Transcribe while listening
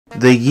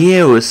The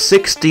year was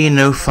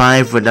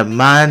 1605 when a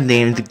man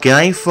named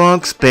Guy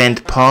Fawkes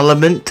bent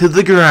Parliament to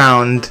the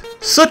ground.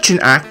 Such an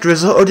act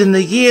resulted in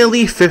the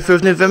yearly 5th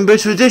of November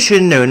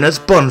tradition known as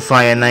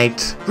Bonfire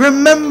Night.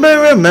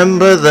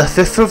 Remember the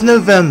 5th of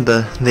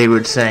November, they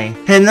would say.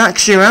 In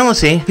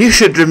actuality, you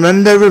should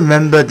remember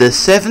the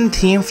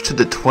 17th to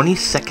the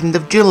 22nd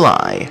of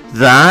July.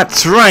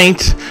 That's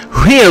right,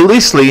 we are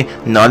loosely,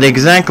 not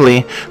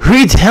exactly,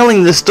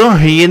 retelling the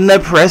story in the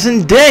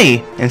present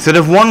day. Instead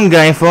of one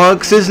Guy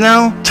Fawkes, there's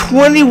now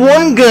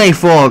 21 Guy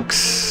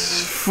Fawkesies.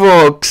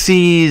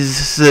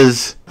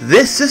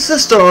 This is the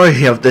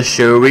story of the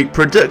show week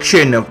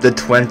production of the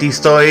 20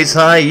 Stories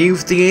High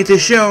Youth Theatre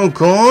show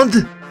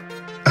called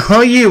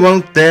Are You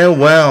Out There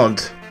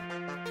World?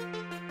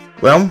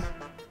 Well,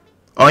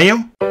 are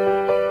you?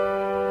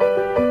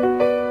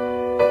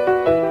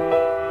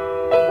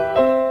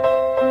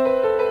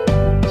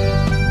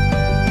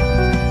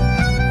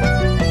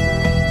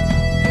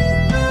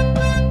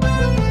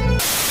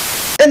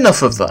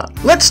 Enough of that.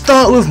 Let's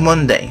start with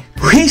Monday.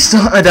 We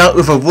started out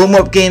with a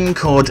warm-up game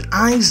called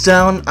Eyes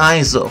Down,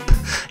 Eyes Up.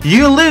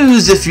 You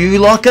lose if you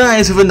lock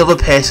eyes with another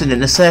person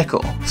in a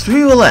circle.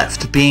 3 were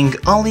left, being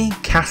Ollie,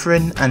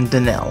 Catherine and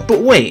Danelle.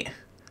 But wait,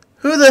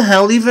 who the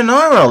hell even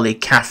are Ollie,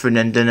 Catherine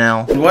and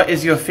Danelle? What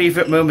is your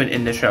favourite moment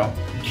in the show?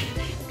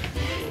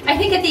 I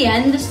think at the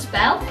end, the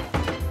spell,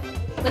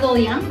 with all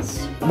the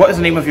ants. What is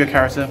the name of your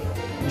character?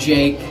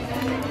 Jake.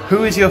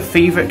 Who is your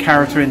favourite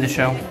character in the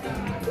show?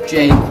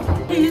 Jake.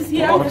 He's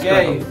here.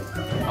 Okay.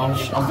 I'm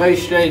very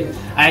straight.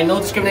 No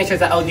discrimination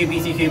as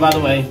LGBTQ, by the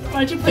way.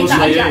 Why'd you play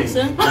that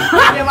Jackson?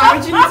 Yeah, why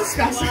would you need to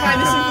specify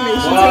this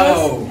information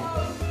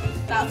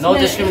to us? No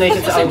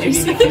discrimination to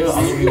LGBTQ.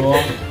 I'm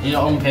you're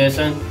your own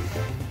person.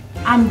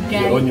 I'm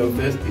gay. You're on your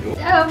first video.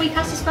 We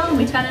cast a spell and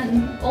we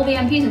turn all the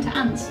MPs into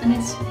ants, and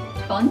it's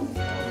fun.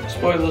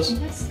 Spoilers.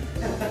 Yes.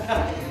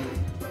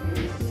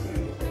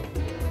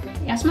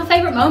 Yeah, it's my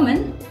favourite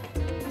moment.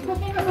 It's my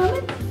favourite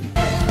moment.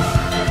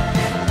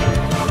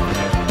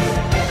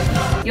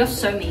 You're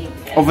so mean.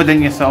 Other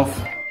than yourself.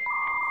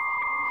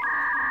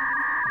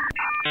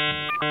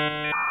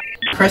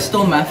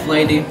 Crystal Meth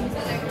Lady.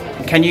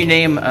 Can you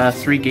name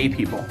 3 gay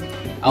people?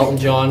 Elton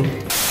John.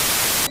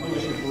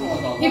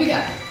 Here we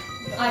go.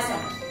 Eyes up.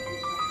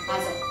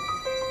 Eyes up.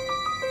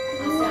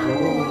 Eyes down.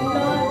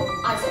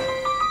 Eyes up.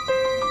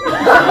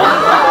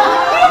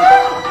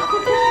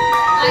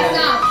 Eyes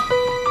down.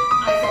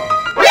 Eyes up.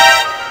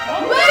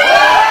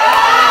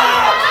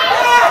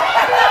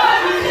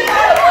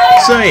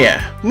 So yeah,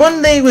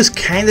 Monday was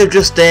kind of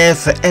just there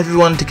for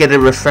everyone to get a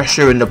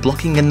refresher in the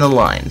blocking and the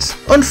lines.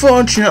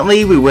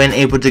 Unfortunately, we weren't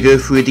able to go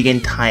through the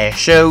entire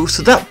show,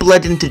 so that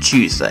bled into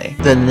Tuesday.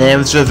 The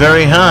nerves were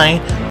very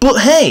high, but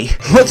hey,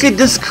 look at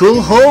this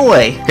cool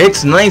hallway.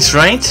 It's nice,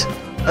 right?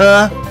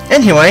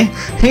 Anyway,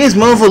 here's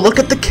more of a look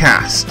at the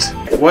cast.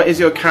 What is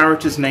your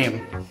character's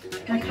name?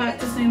 My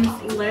character's name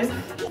is Liv.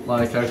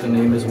 My character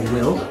name is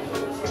Will,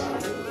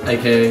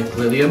 aka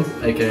William,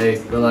 aka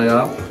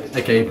Will.i.am,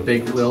 aka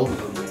Big Will.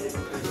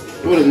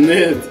 What a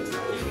nerd.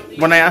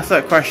 When I asked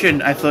that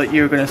question, I thought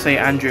you were going to say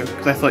Andrew,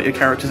 because I thought your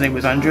character's name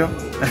was Andrew.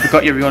 I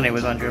forgot your real name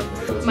was Andrew.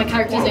 My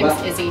character's name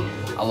is Izzy.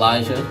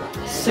 Elijah.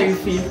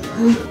 Sophie.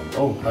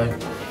 Oh, hi.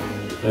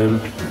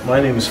 My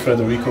name is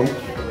Federico.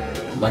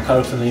 My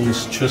character name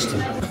is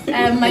Tristan.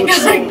 My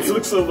character.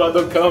 Looks so bad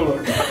on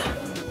camera.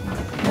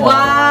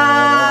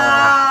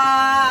 Wow.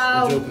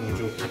 I'm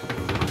joking.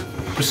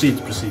 Proceed.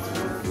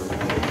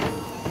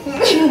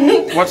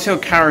 What's your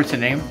character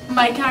name?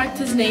 My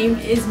character's name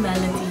is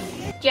Melody.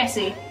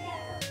 Jesse.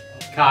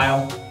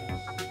 Kyle.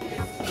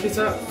 My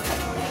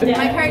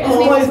character's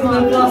name is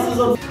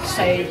Mark.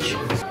 Sage.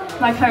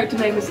 My character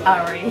name is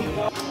Ari.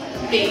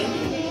 B.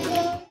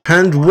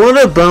 And what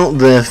about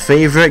their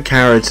favourite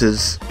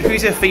characters?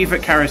 Who's your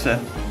favourite character?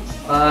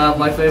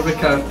 My favourite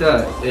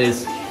character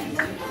is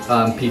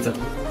Peter.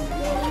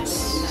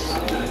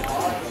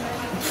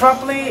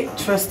 Probably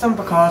Tristan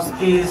because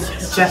he's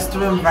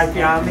gesturing right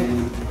behind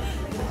me.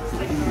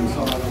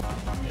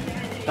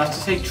 That's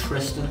to say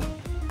Tristan.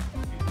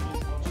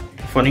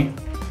 Funny?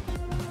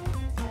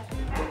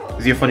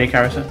 Is he a funny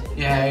character?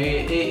 Yeah,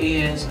 he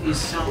is. He's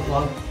so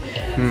low.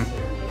 I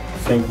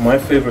think my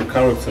favourite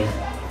character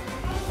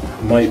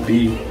might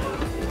be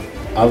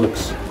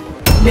Alex.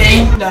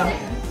 Me? No.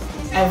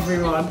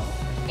 Everyone.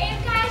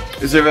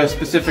 Is there a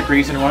specific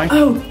reason why?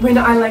 Oh, when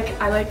I like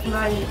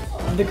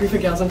the group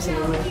of girls I'm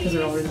singing with because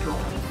they're all really cool.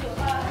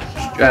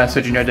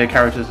 So do you know their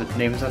characters'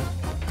 names then?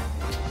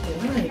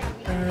 Right.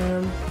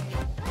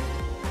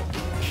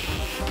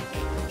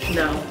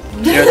 No.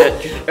 Do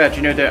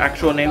you know their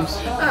actual names?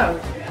 Oh.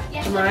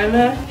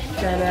 Jemima,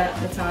 Jenna,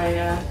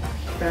 Natalia,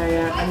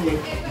 Freya, and you.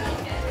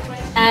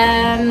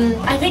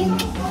 I think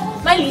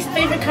my least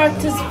favourite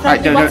character is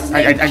probably what's his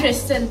name,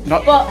 Tristan.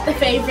 But the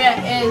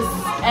favourite is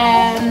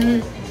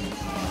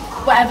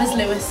whatever's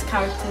Lewis'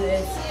 character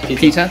is.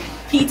 Peter?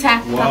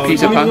 Peter. Wow,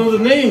 Peter you Pan. know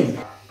the name.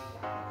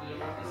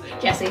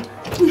 Jesse.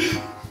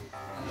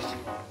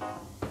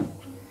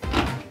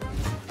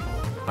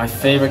 My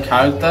favourite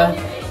character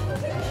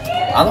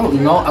I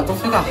don't know. I don't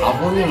think I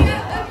have one, you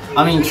know.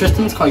 I mean,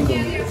 Tristan's quite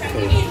good.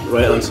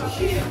 Right answer.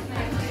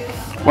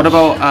 What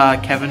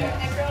about Kevin?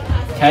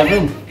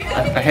 Kevin?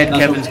 I heard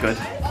Kevin's good.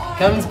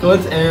 Kevin's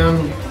good.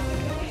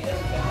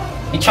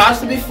 He tries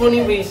to be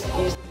funny, but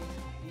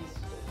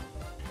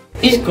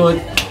he's good.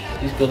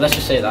 He's good, let's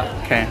just say that.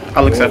 Okay,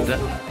 I'll accept it.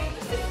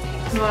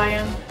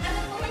 Ryan.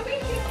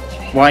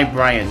 Why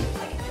Brian?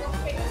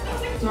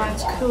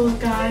 Ryan's a cool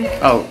guy.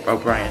 Oh,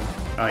 Brian.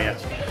 Oh, yeah.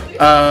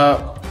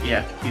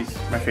 Yeah, he's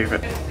my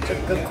favourite. It's a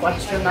good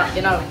question, that,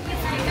 you know.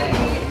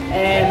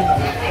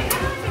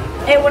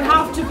 It would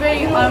have to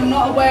be, I'm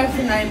not aware of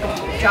the name of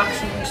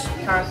Jackson's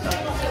character.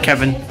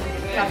 Kevin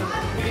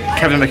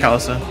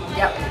McAllister.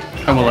 Yep.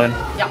 Home Alone.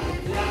 Yep.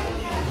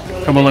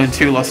 Home Alone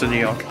 2, Lost in New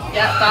York. Yep,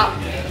 that.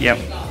 Yep.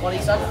 What he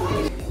said.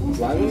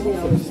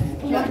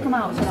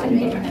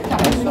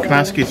 Can I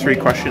ask you 3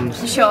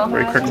 questions? Sure.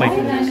 Very quickly.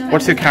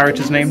 What's your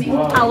character's name?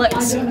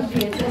 Alex.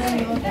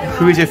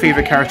 Who is your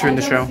favourite character in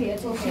the show?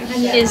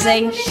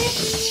 Izzy.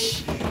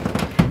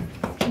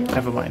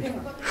 Never mind.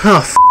 Oh,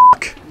 f***.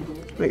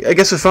 I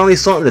guess we're finally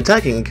starting the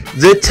tagging.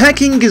 The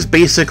tagging is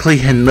basically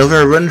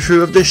another run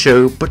through of the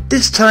show, but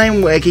this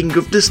time working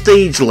with the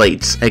stage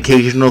lights,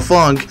 occasional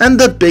fog, and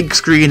the big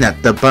screen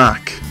at the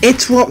back.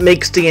 It's what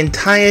makes the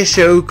entire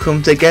show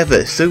come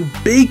together, so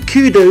big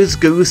kudos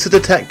goes to the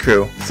tech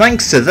crew.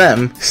 Thanks to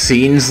them,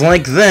 scenes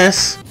like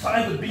this.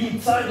 Tie the beam,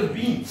 tie the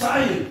beam,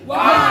 tie it.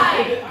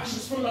 Why? The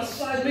actions from that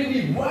side make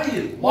me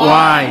riot.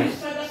 Why?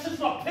 That's just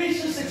my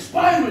patience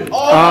expiring.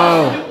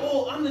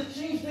 Oh. I'm the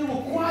change they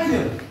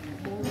require.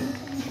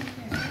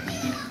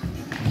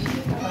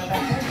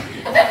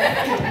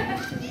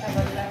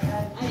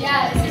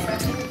 Yeah, it's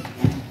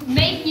just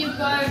making you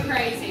go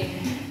crazy.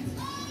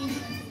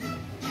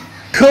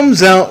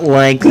 Comes out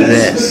like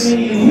this. I'm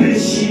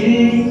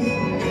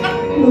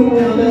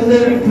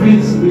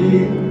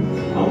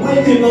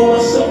waiting on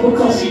myself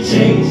because she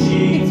changed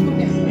it.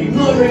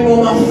 Ignoring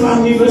all my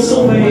family for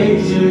some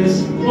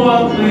ages.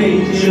 What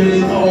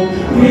wages? Oh,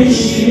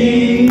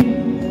 Rishi.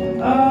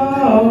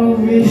 Oh,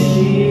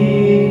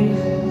 Rishi.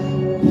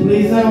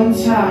 Please don't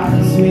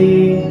tax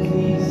me.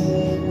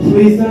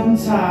 Please don't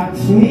tax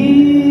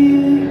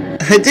me.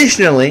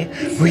 Additionally,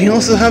 we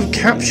also have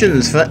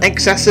captions for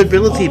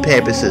accessibility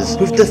purposes,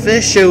 with the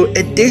first show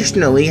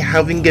additionally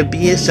having a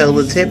BSL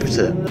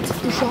interpreter.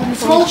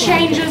 Small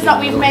changes that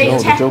we've made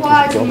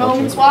tech-wise and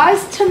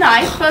moments-wise.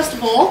 Tonight, first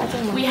of all,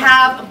 we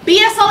have a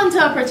BSL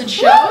interpreted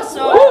show,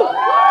 so...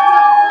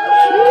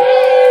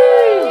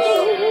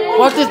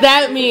 What does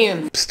that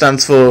mean?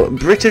 Stands for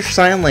British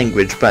Sign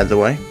Language, by the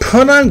way.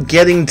 But I'm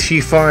getting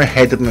too far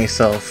ahead of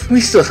myself. We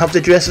still have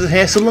the dress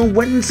rehearsal on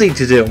Wednesday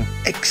to do.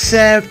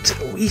 Except,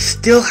 we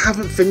still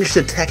haven't finished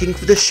the tagging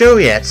for the show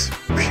yet.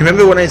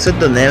 Remember when I said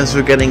the nerves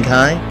were getting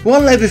high?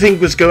 While everything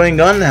was going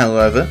on,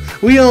 however,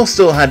 we all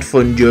still had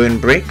fun during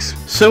breaks.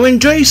 So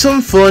enjoy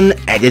some fun,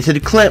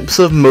 edited clips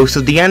of most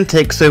of the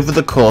antics over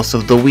the course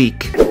of the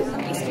week.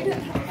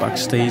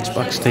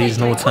 Backstage,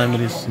 know what time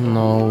it is?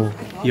 No.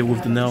 Here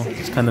with the nail.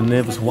 It's kind of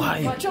nervous.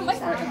 Why?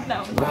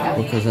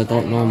 Because I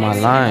don't know my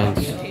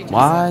lines.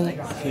 Why?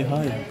 Say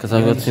hi. Because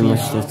I've got too much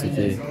stuff to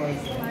do.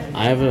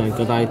 I have a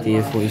good idea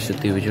of what you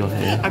should do with your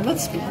hair. I'm not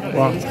speaking.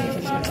 What?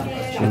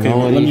 Okay,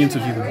 well, let me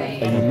interview them.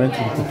 Are you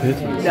mentally prepared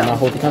to this? Can I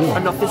hold the camera?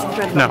 I'm not physically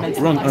prepared.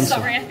 No, wrong answer.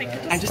 Sorry,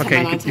 I just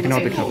okay, you can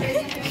hold the camera.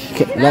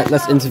 Okay,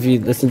 let's interview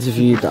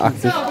the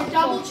actors.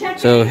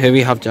 So here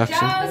we have Jackson.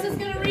 Jazz is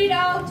going to read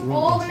out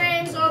all the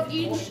names of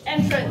each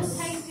entrance.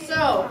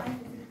 So,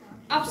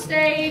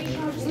 upstage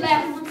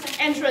left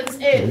entrance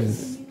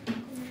is...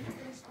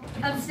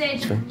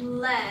 Upstage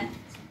left.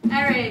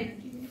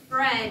 Erin,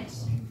 Fred,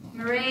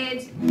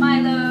 Moreira,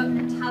 Milo,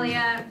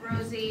 Natalia,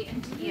 Rosie,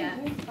 and Tia.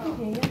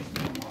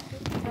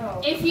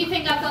 If you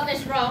think I've got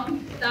this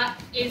wrong, that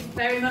is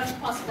very much a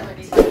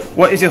possibility.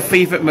 What is your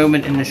favourite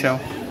moment in the show?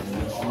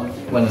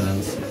 When it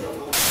ends.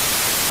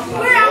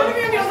 We're out of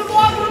here, the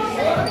vlog.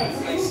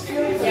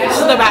 This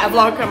is the better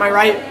vlog, am I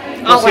right?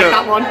 I'll like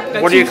that one.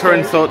 What are your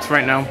current thoughts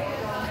right now?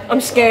 I'm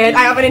scared.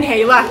 I have an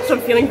inhaler, so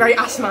I'm feeling very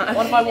asthmatic.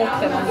 What if I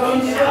walked in?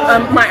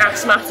 My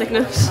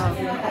asthmaticness.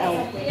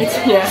 It's,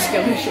 yeah,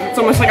 it's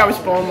almost like I was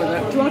born with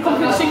it. Do you want to come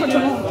through the secret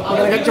tunnel?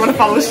 Do you want to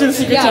follow us through the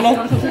secret tunnel?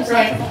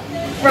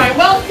 Right,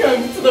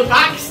 welcome to the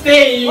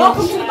backstage.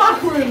 Welcome to the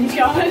back rooms,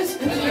 guys.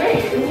 We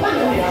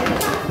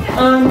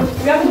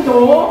have a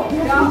door. We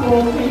have a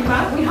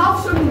wallpaper. We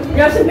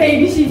have some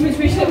baby seats which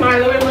we should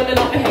Milo in when they're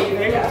not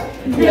behaving.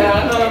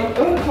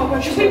 Yeah.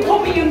 Just been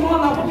popping in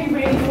one. That would be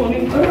really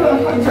funny. A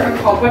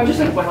cobweb just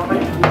like went on my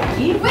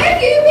feet. Where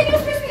have you been? You're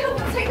supposed to be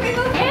helping take me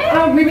look.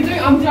 We were doing.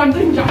 I'm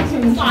doing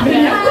Jackson's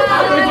video.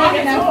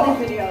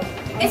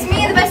 It's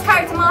me, the best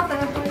character, Martha.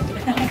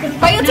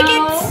 Buy your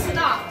tickets.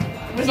 Stop.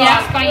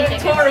 Yeah, buy your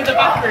tickets. Tour of the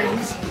back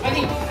rooms.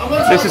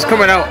 This is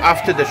coming out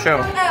after the show.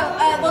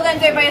 Well then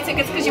don't buy your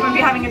tickets because you won't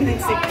be having anything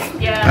to see.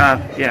 Yeah.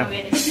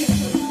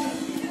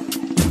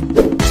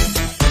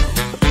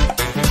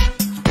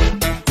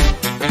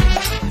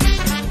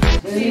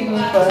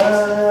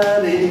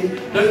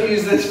 Don't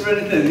use this for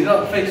anything. You're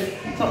not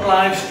it's not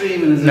live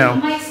streaming, is it? No.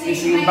 you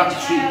seen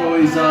Backstreet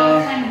Boys,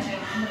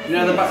 you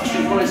know the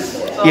Backstreet Boys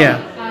song? Yeah.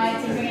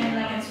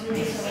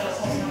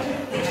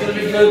 It's gonna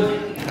be good.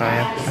 Oh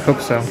yeah, I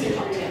hope so.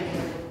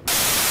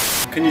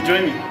 Can you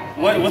join me?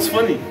 What's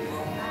funny?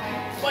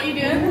 What are you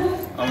doing?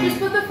 Just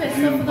put the fist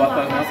up for the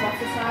Black Lives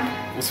Matter sign.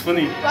 What's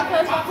funny? Black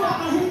Lives Matter.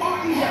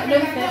 Yeah, no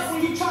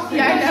fist.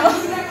 Yeah, I know.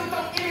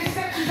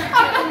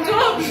 I'm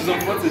dumb. This is on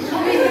footage.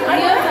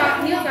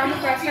 Kneel down the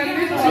first time.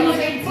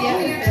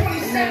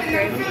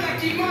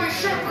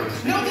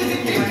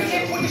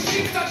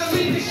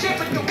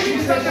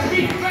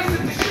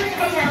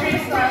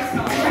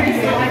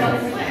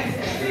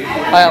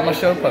 I have my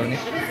show pony.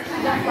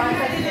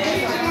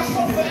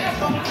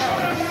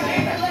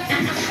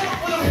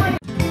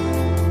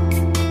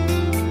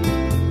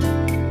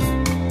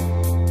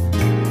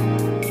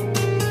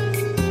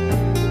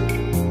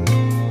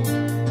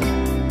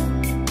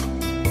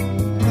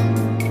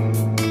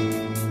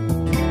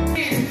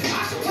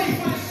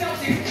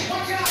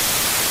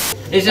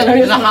 Does it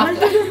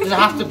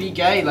have to be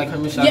gay, like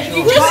homosexual? Yeah,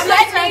 you just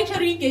said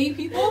 3 gay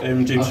people.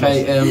 James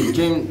Okay,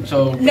 James,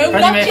 so... No,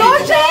 not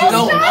James Charles!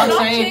 No, I'm Not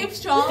saying... James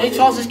Charles! James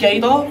Charles is gay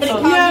though? So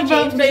Yeah,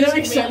 but they don't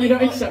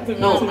accept him.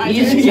 no,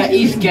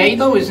 he's gay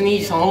though, isn't he?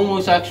 He's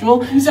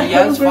homosexual. He's a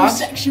yeah, it's fine.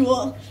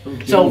 homosexual.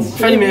 So,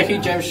 Freddie Mercury,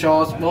 James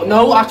Charles... Well,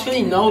 no,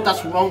 actually, no,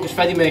 that's wrong, because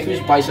Freddie Mercury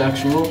is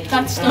bisexual.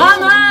 That's still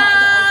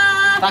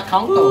That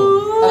count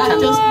though. That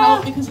does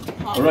count because of the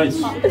part. Alright.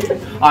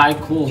 Alright,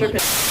 cool.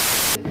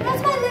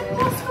 That's my lip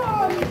gloss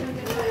gone.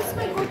 That's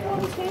my good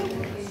one too.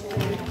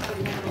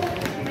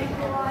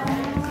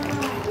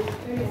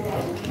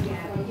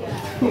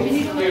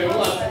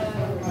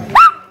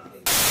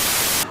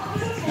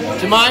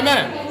 Jemima,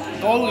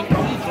 go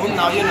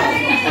now, you know.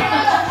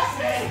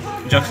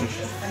 Jackson.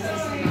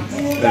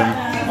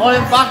 Oh,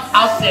 in fact,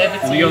 I'll save it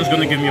to you. Leon's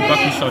gonna give me a back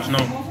massage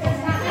now.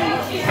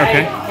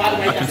 Okay. I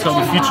can tell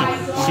the future.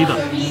 See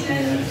that?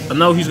 And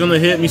now he's gonna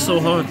hit me so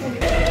hard.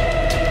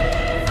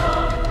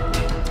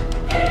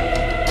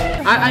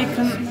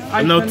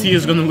 And now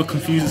Tia's gonna look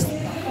confused.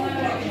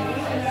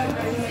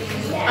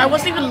 I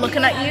wasn't even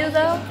looking at you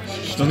though.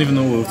 She don't even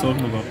know what we're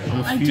talking about.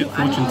 I'm a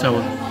fortune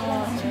teller.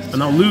 And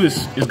now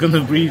Lewis is gonna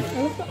breathe.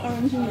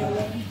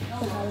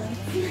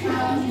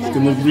 He's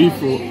gonna breathe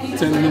for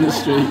 10 minutes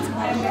straight.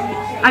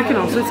 I can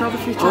also tell the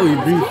future. Oh, you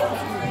breathe.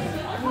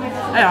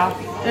 Yeah,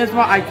 here's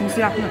what I can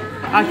see happening.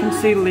 I can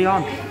see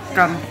Leon.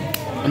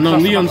 And now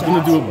Leon's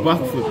gonna do a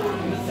backflip.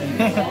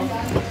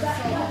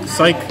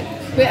 Psych.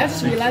 Wait, I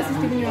just realised he's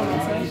giving you a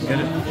message. Get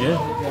it?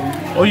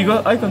 Yeah. Oh, you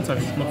got eye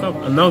contact. Look up.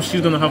 And now she's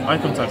gonna have eye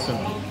contact soon.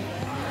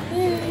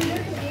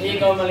 Here you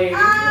go, my lady.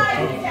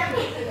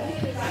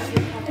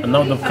 And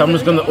now the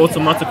camera's gonna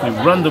automatically,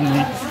 randomly,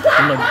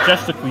 and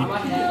majestically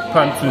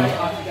pan to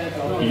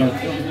you.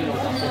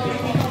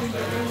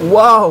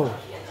 Wow!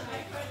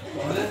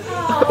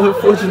 I'm a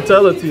fortune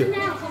teller to you.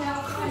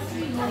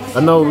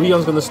 And now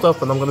Leon's gonna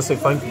stop and I'm gonna say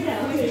thank you.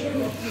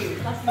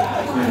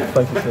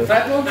 Thank you, sir.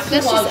 Let's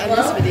just end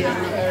this video now.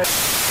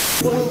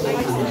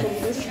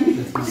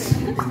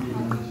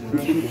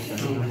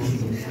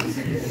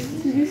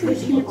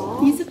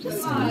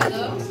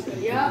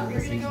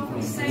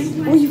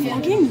 Oh, you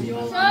vlogging?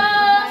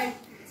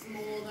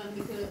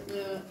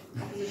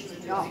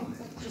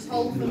 Just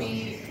hold for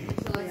me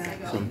till I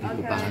go. Some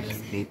people bad,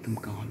 hate them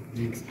gone.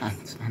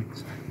 Hands.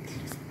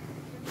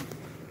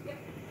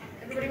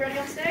 Everybody ready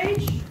on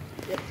stage?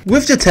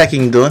 With the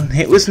teching done,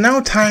 it was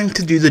now time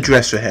to do the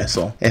dress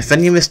rehearsal. If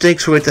any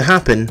mistakes were to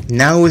happen,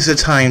 now is the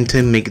time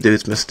to make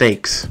those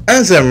mistakes.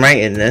 As I'm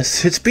writing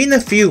this, it's been a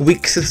few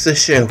weeks since the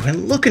show,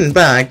 and looking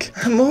back,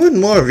 I'm more and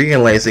more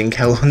realising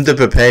how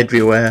underprepared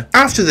we were.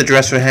 After the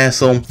dress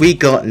rehearsal, we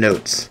got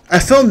notes. I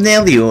filmed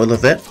nearly all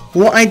of it.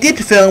 What I did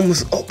film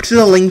was up to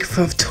the length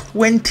of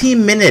 20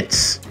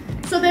 minutes.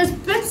 So there's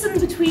bits in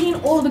between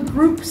all the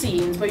group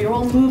scenes where you're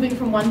all moving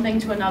from one thing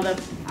to another.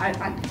 I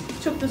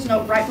took this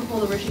note right before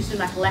the Rishi's doing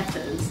like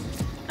letters,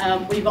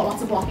 where you've got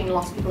lots of blocking and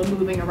lots of people are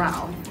moving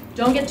around.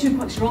 Don't get too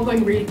quick, you're all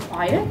going really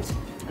quiet.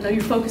 I know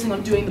you're focusing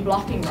on doing the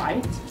blocking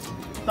right,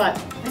 but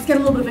let's get a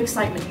little bit of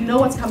excitement. You know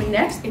what's coming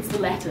next, it's the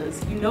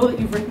letters. You know that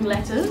you've written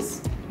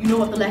letters, you know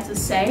what the letters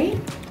say,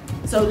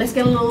 so let's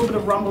get a little bit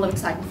of rumble of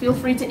excitement. Feel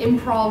free to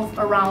improv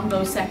around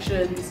those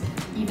sections,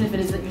 even if it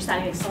is that you're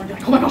standing next to someone and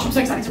you're like, oh my gosh, I'm so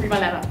excited to read my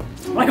letter.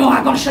 I'm like, oh,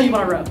 I've got to show you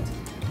what I wrote.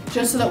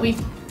 Just so that we,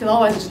 because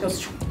otherwise it just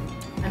goes,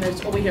 and then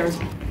all we hear is,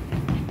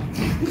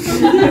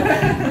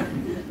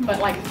 but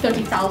like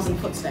 30,000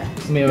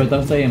 footsteps. Mira,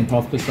 don't say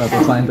improv because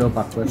I'll try and do a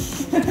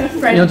backwards.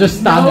 Fred, You'll just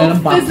stand there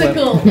and backflip.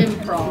 Physical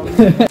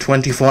improv.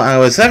 24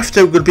 hours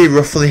after would be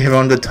roughly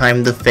around the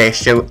time the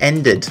first show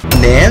ended.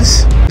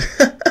 Nerves?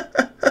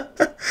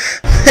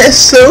 They're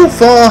so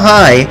far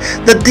high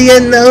that they are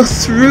now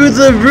through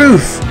the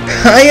roof.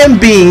 I am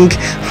being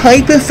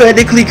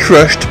hypothetically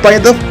crushed by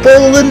the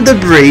fallen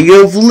debris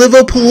of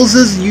Liverpool's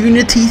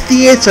Unity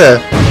Theatre.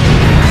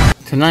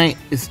 Tonight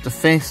is the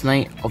first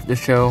night of the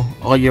show,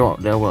 All You Out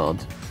There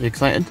World. Are you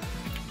excited?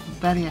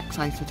 Very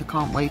excited, I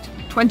can't wait.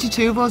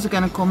 22 of us are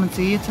going to come and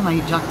see you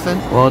tonight, Jackson.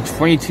 Well,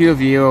 22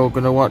 of you are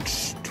going to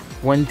watch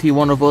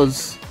 21 of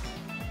us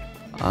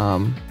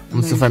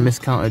Unless if I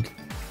miscounted.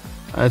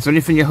 Is there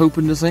anything you're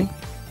hoping to see?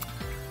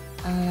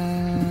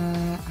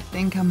 I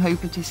think I'm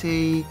hoping to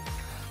see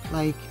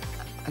like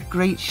a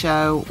great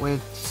show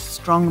with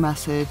strong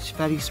message,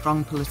 very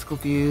strong political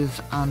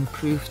views, and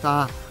proof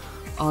that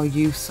our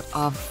youth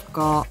have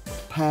got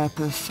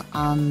purpose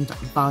and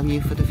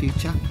value for the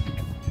future.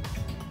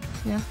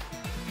 Yeah.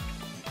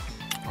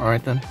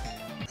 Alright then.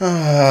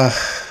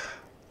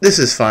 This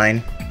is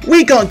fine.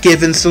 We got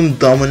given some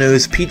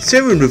Domino's pizza,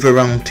 and with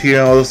around 2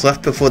 hours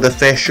left before the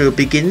first show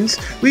begins,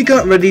 we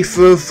got ready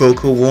for a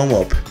vocal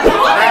warm-up.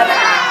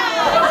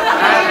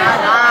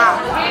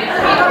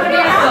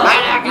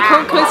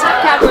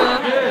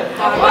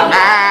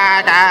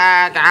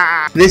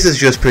 This is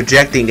just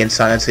projecting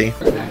insanity.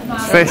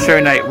 First show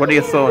night, what are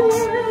your thoughts?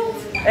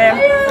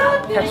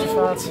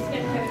 Petrified.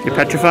 You're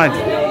petrified?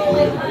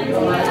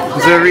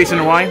 Is there a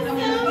reason why?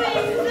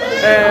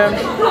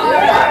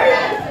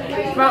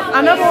 Well,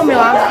 I never won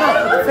Milan,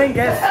 but the thing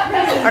is,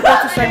 I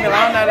got to say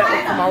Milan and it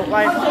would come out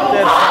like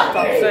the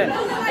opposite.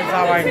 That's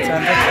how I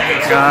intended.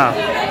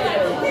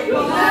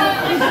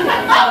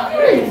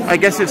 I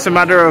guess it's a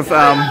matter of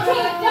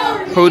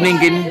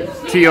honing in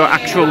to your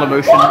actual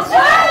emotions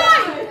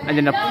and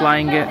then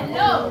applying it,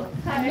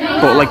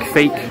 but like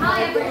fake.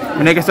 I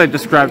mean, I guess I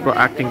described what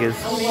acting is,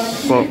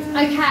 but...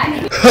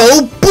 Okay.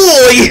 Oh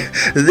boy!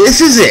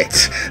 This is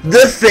it!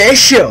 The fair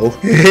show!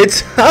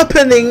 It's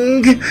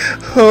happening!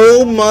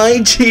 Oh my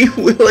gee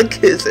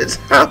willikers, it's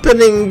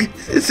happening!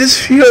 Is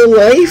this real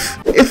life?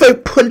 If I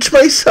punch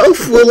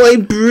myself, will I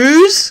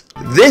bruise?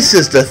 This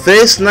is the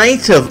first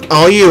night of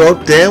Are You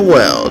Out There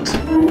World.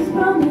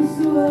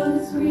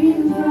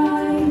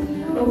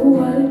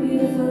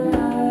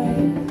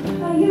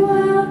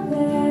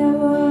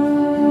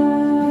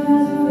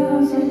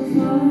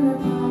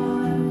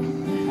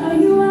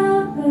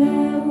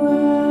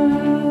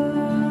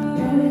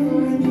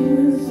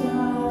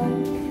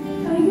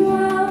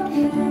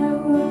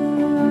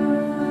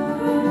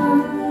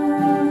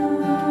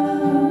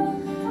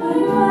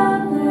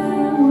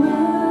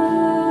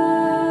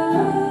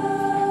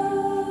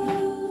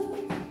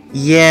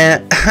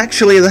 Yeah,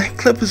 actually that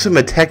clip was from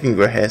a teching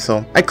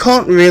rehearsal. I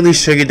can't really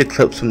show you the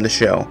clips from the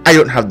show. I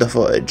don't have the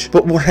footage.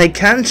 But what I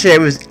can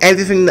share is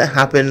everything that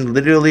happened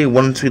literally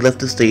once we left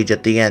the stage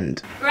at the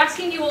end. We're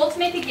asking you all to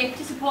make a gift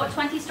to support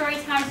 20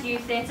 Storytime's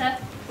Youth Theatre.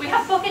 We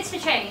have buckets for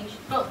change,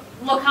 but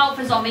look out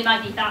for Zombie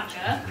Maggie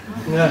Thatcher.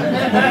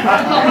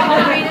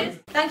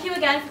 Thank you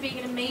again for being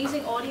an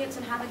amazing audience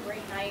and have a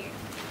great night.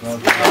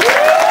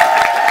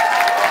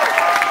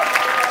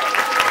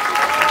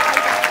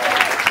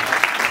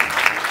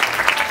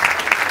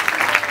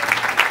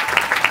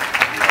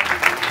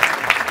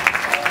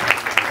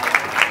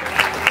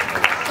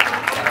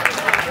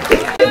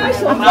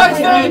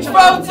 Backstage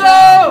photo!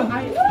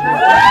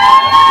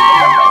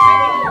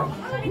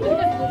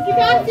 You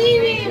can't see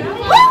me! No,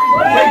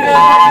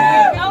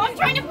 I'm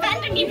trying to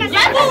bend and you can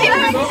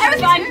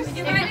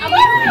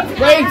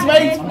Wait!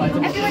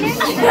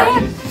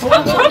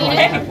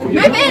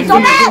 Move in,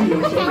 stop it!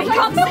 We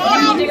can't see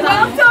you!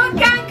 Well done,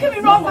 gang! Can we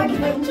roll back?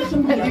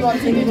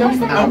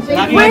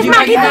 Where's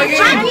Maggie?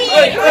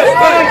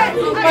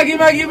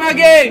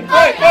 Maggie!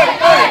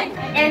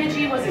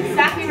 Energy was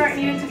exactly where it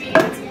needed to be.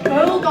 It's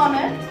gold on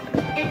it.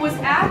 It was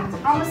at,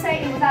 I'm going to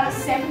say it was at a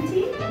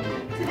 70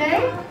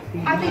 today.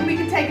 I think we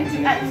could take it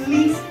to at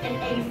least an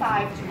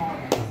 85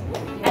 tomorrow.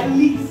 At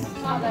least.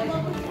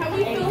 Can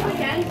we film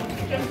again?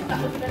 Just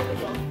that was a bit of a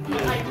job.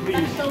 Like,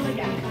 let's film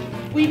again.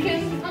 We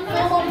can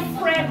film on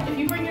frame. If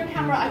you bring your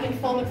camera, I can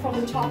film it from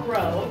the top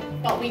row.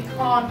 But we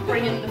can't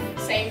bring in the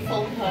same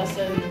film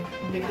person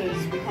because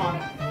we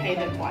can't pay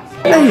them twice.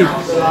 Hey,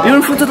 you're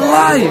in front of the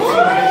live!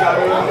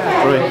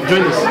 Alright,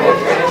 join us.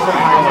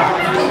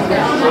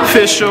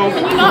 First show.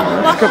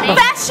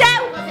 Best show!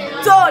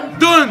 Done!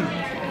 Done!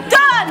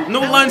 Done! No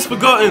lines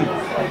forgotten.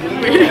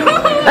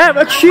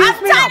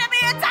 Excuse me. I'm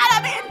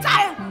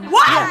tired!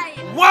 Why?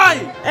 Why?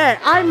 Hey,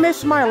 I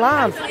missed my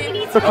line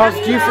because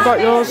you forgot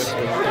yours.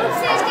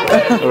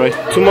 Alright,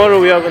 tomorrow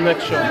we have the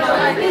next show.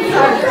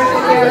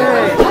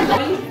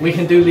 We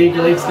can do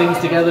legal aids things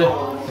together.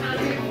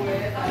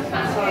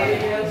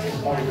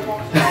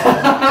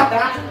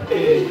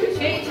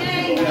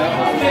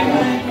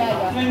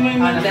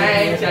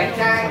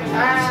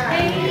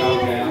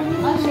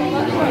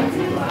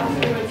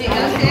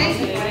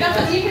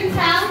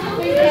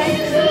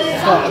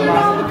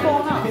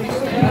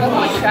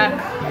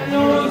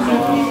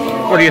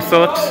 What are your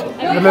thoughts?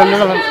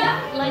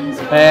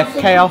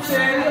 Chaos.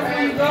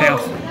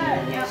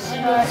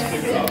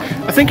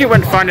 I think it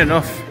went fine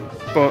enough,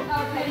 but...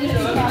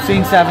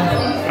 Scene 7.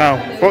 Oh,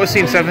 what was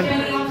scene 7?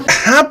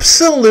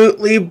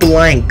 Absolutely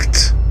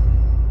blanked.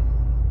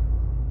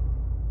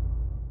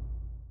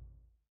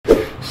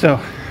 So,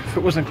 if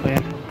it wasn't clear,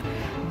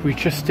 we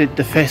just did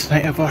the first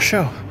night of our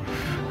show.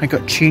 I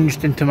got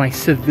changed into my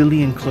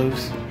civilian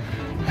clothes,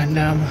 and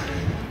now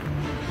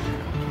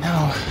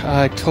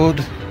I told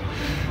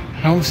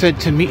Home said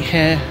to meet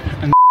here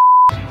and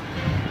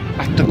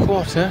at the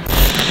quarter.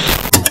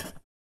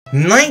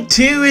 Night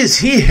 2 is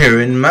here,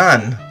 and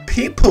man,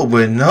 People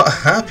were not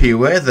happy,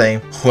 were they?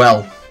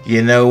 Well,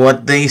 you know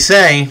what they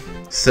say.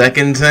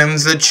 Second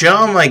time's the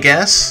charm, I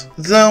guess.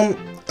 Though,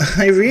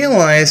 I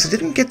realised I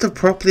didn't get to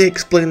properly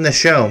explain the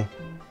show.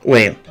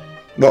 Wait,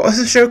 what was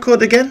the show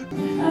called again?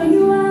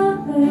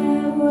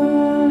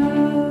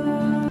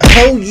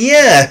 Oh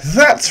yeah,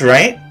 that's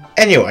right.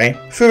 Anyway,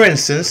 for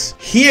instance,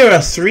 here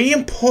are 3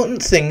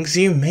 important things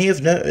you may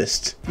have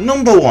noticed.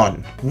 Number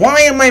 1. Why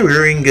am I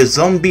wearing a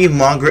zombie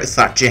Margaret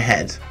Thatcher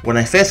head? When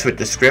I first read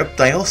the script,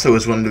 I also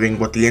was wondering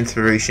what the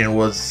inspiration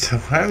was, so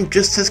I'm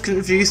just as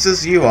confused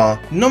as you are.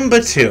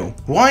 Number 2.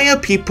 Why are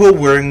people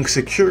wearing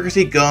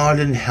security guard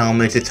and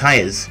helmet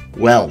attires?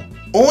 Well,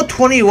 all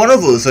 21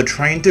 of us are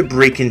trying to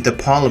break into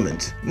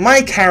Parliament.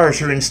 My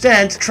character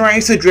instead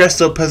tries to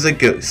dress up as a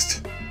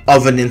ghost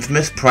of an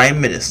infamous Prime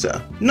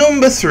Minister.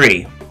 Number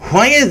 3.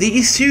 Why are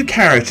these 2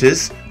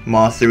 characters,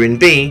 Martha and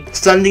Bee,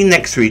 standing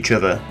next to each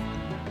other?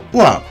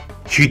 What?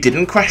 You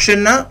didn't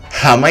question that?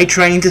 Am I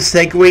trying to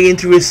segue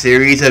into a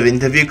series of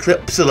interview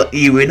clips to let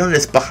you in on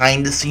this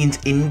behind the scenes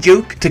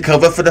in-joke to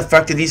cover for the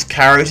fact that these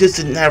characters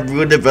didn't have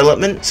real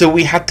development, so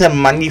we had to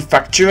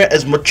manufacture it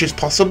as much as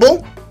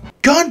possible?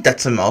 God,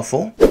 that's a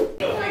mouthful.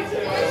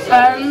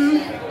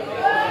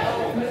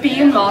 Bee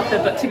and Martha,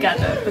 but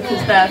together,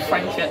 because their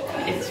friendship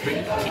is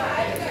really cute.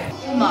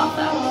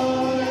 Martha.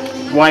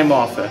 Why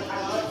Martha?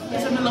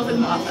 Yes, I'm in love with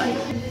Martha.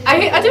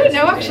 I don't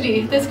know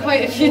actually. There's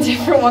quite a few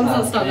different ones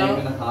that stand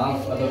out.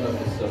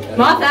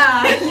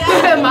 Martha!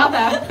 Yeah,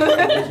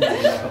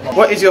 Martha!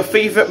 What is your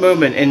favourite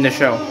moment in the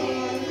show?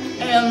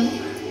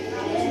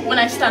 When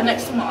I stand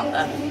next to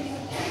Martha.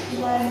 Do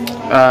you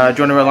want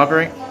to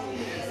elaborate?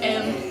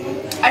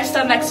 I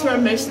stand next to her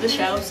most of the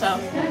show, so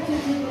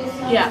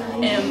yeah,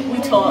 we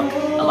talk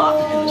a lot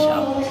in the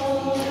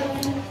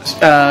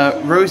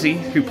show. Rosie,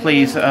 who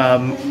plays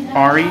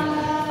Ari,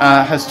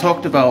 has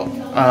talked about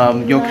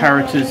your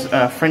character's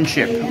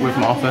friendship with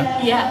Martha.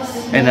 Yes.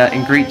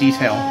 In great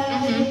detail.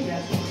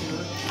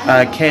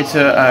 Care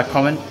to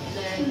comment?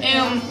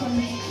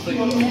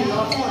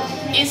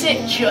 Is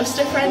it just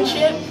a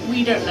friendship?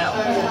 We don't know.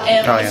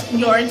 It's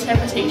your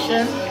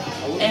interpretation.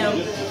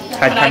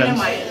 But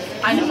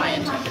I know my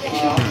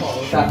interpretation.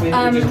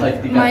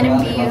 Mine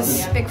and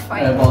Bee's big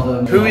fight.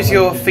 Who is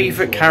your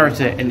favourite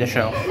character in the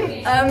show?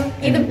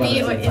 Either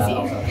Bee or Izzy.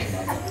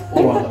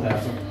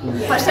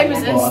 Hashtag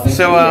resist.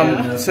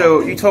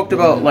 So you talked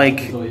about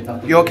like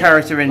your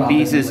character and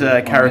Bee's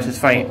character's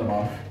fight.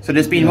 So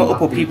there's been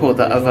multiple people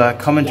that have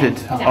commented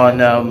on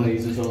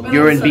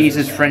your and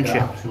Bee's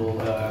friendship.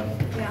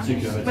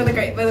 We're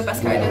the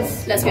best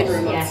characters. Let's go to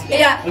roommates.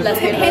 Yeah, let's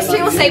go.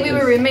 History will say we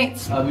were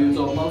roommates. We were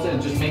talking about it,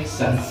 it just makes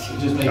sense. It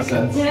just makes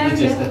sense.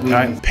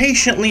 I'm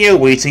patiently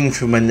awaiting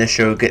for when the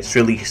show gets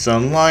released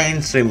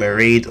online so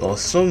Moebius or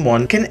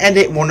someone can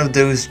edit one of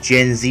those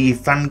Gen Z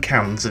fan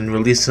cams and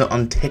release it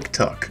on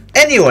TikTok.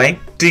 Anyway,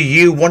 do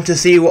you want to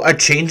see what a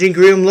changing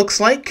room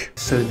looks like?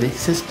 So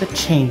this is the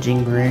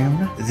changing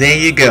room. There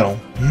you go.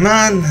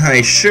 Man,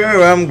 I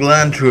sure am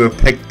glad to have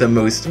picked the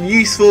most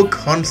useful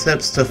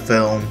concepts to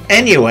film.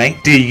 Anyway,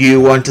 do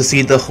you want to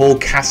see the whole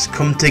cast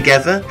come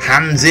together?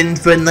 Hands in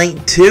for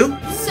night 2?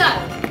 So,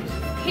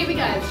 here we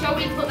go. Shall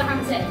we put the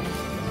hands in?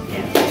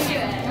 Yeah. Let's do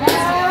it.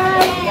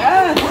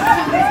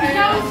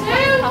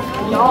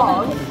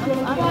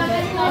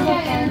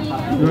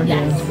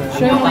 Yes.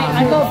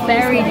 I got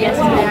buried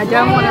yesterday. I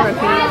don't want to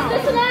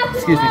repeat.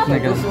 Excuse me, can I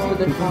go?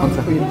 One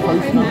second.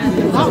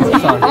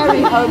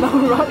 Very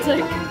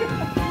homoerotic.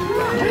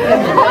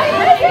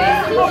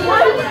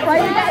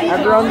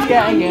 Everyone's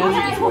getting in.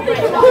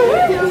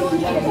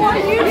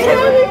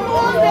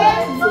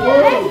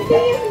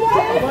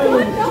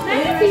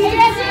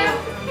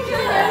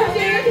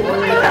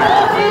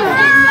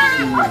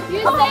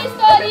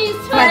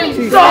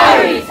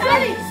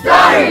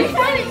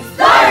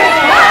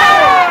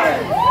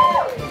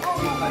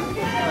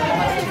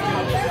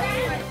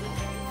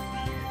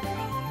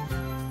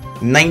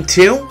 Night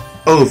 2?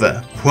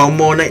 Over. One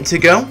more night to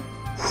go?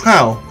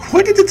 Wow,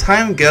 where did the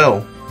time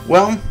go?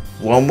 Well,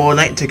 one more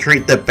night to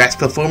create the best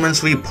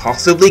performance we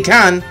possibly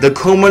can. The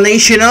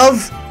culmination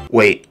of...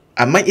 Wait,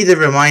 I might need a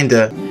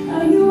reminder.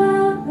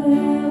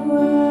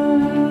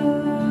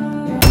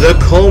 The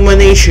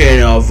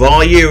culmination of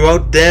Are You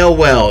Out There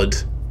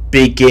World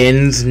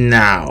begins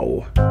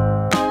now.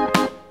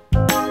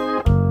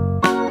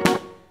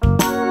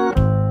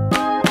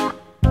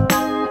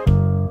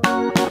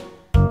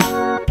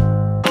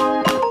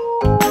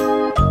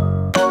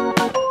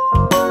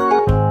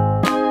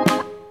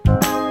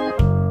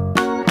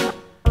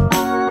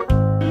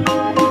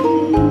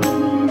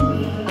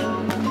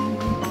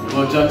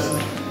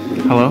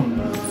 Hello?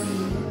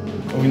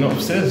 Are we not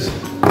upstairs?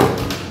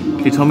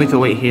 You told me to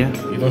wait here.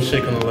 You don't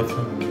shake on the left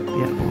hand.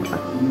 Yeah.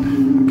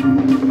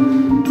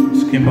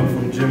 Just came back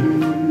from gym.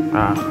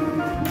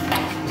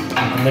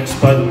 The next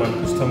Spider-Man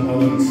is Tom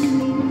Holland.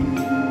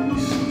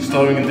 He's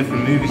starring in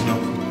different movies now.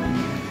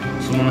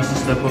 Someone has to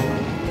step up.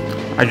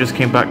 I just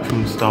came back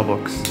from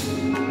Starbucks.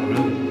 Oh,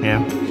 really?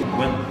 Yeah.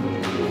 When?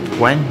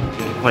 When?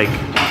 Like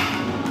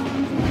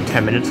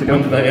 10 minutes ago?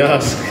 When did I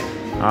ask?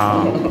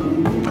 Oh.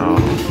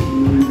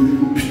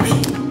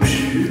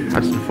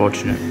 That's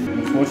unfortunate.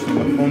 Unfortunately,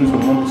 my phone is at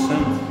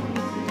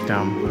 1%.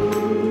 Damn.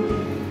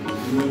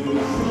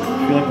 I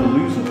feel like a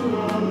loser.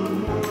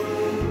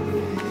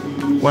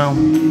 Well.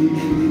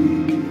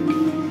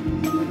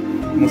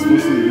 I'm not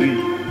supposed to leave.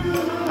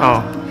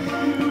 Oh.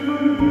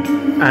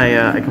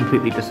 I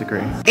completely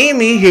disagree.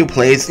 Amy, who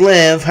plays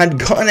Liv, had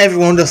gotten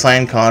everyone to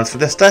sign cards for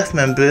the staff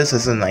members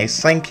as a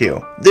nice thank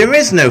you. There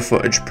is no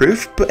footage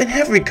proof, but in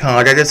every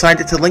card I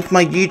decided to link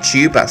my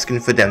YouTube asking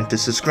for them to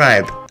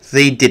subscribe.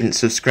 They didn't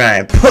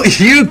subscribe, but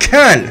you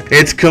can!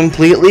 It's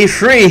completely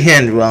free,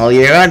 and while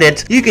you're at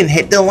it, you can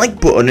hit the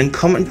like button and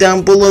comment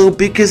down below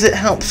because it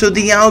helps with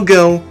the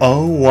algo.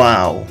 Oh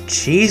wow,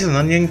 cheese and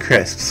onion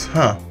crisps,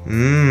 huh?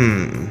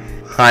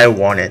 I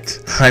want it.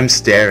 I'm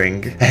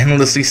staring,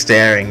 endlessly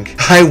staring.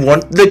 I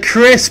want the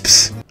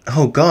crisps!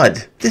 Oh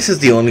god, this is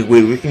the only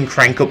way we can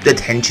crank up the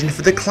tension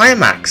for the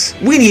climax.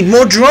 We need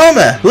more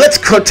drama! Let's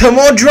cut to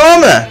more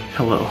drama!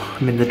 Hello,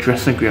 I'm in the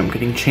dressing room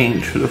getting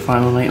changed for the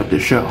final night of the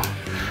show.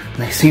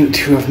 And I seem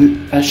to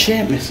have a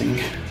shirt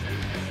missing.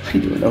 I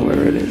don't know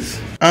where it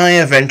is.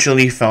 I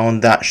eventually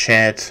found that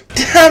shirt.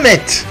 Damn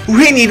it!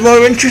 We need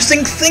more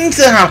interesting things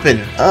to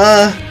happen!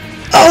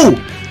 Oh!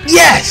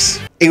 Yes!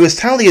 It was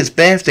Talia's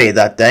birthday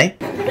that day.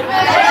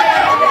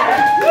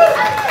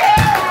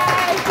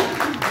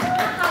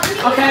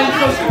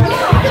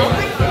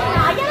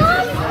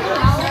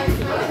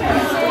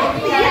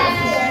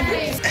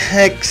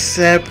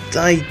 Except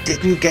I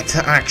didn't get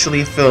to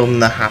actually film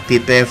the happy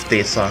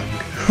birthday song.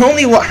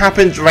 Only what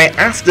happened right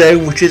after,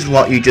 which is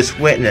what you just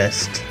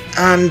witnessed.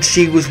 And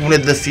she was one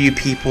of the few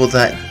people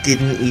that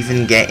didn't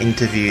even get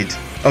interviewed.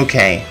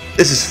 Okay,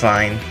 this is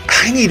fine.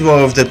 I need more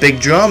of the big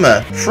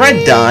drama.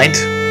 Fred died.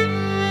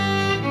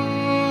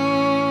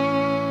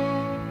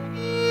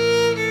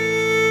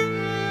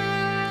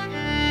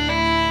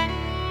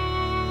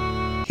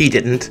 He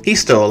didn't.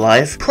 He's still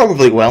alive.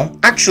 Probably well.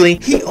 Actually,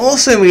 he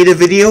also made a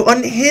video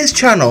on his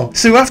channel.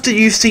 So after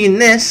you've seen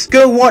this,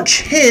 go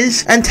watch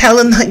his and tell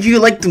him that you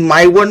liked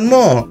my one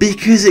more.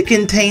 Because it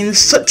contains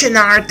such a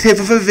narrative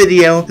of a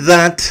video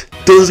that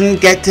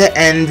doesn't get to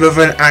end with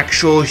an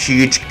actual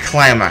huge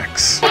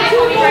climax. Okay,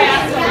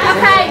 hands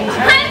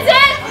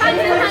in!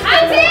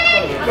 Hands in!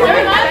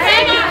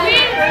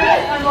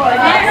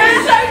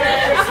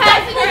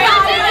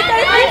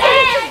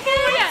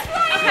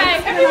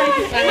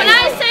 When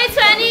I say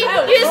 20,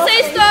 you say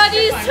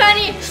stories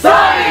 20.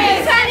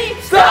 Stories! 20!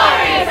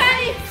 Stories!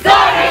 20!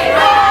 Stories!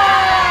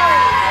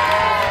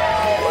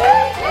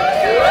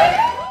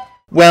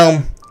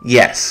 Well,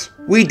 yes,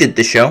 we did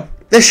the show.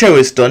 The show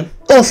is done.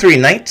 All 3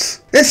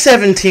 nights. The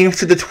 17th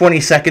to the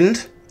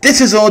 22nd. This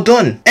is all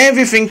done.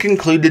 Everything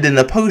concluded in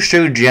a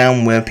post-show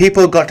jam where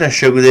people got to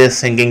show their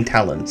singing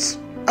talents.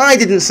 I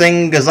didn't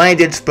sing as I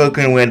did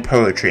spoken word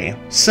poetry.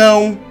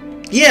 So,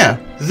 yeah,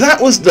 that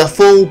was the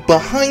full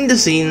behind the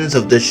scenes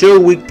of the show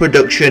week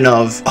production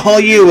of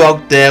Are You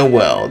Out There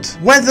World.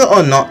 Whether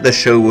or not the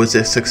show was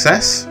a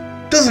success,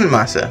 doesn't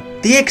matter.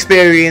 The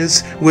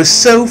experience was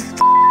so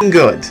f***ing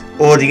good.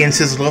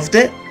 Audiences loved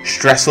it.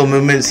 Stressful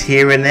moments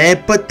here and there,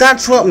 but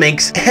that's what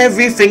makes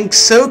everything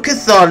so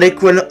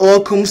cathartic when it all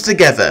comes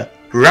together.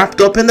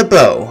 Wrapped up in a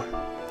bow.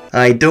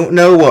 I don't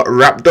know what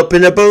wrapped up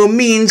in a bow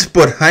means,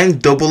 but I'm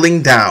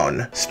doubling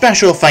down.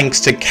 Special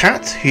thanks to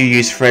Kat, who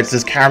used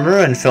Fred's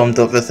camera and filmed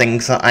other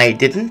things that I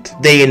didn't.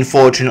 They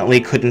unfortunately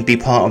couldn't be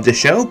part of the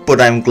show,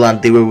 but I'm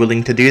glad they were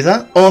willing to do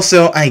that.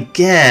 Also, I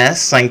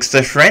guess thanks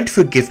to Fred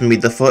for giving me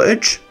the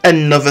footage.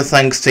 Another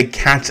thanks to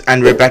Kat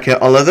and Rebecca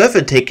Oliver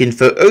for taking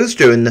photos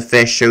during the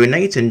first show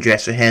night and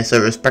dress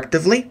rehearsal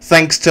respectively.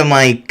 Thanks to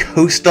my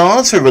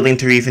co-stars for willing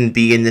to even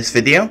be in this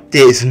video.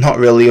 There's not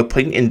really a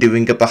point in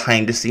doing a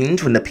behind the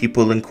scenes when the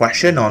people in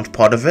question aren't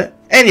part of it.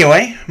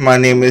 Anyway, my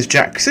name is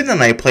Jackson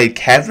and I played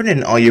Kevin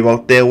in Are You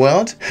Out There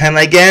World, and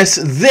I guess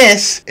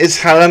this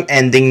is how I'm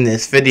ending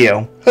this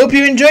video. Hope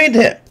you enjoyed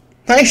it.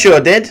 I sure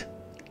did.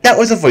 That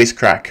was a voice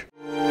crack.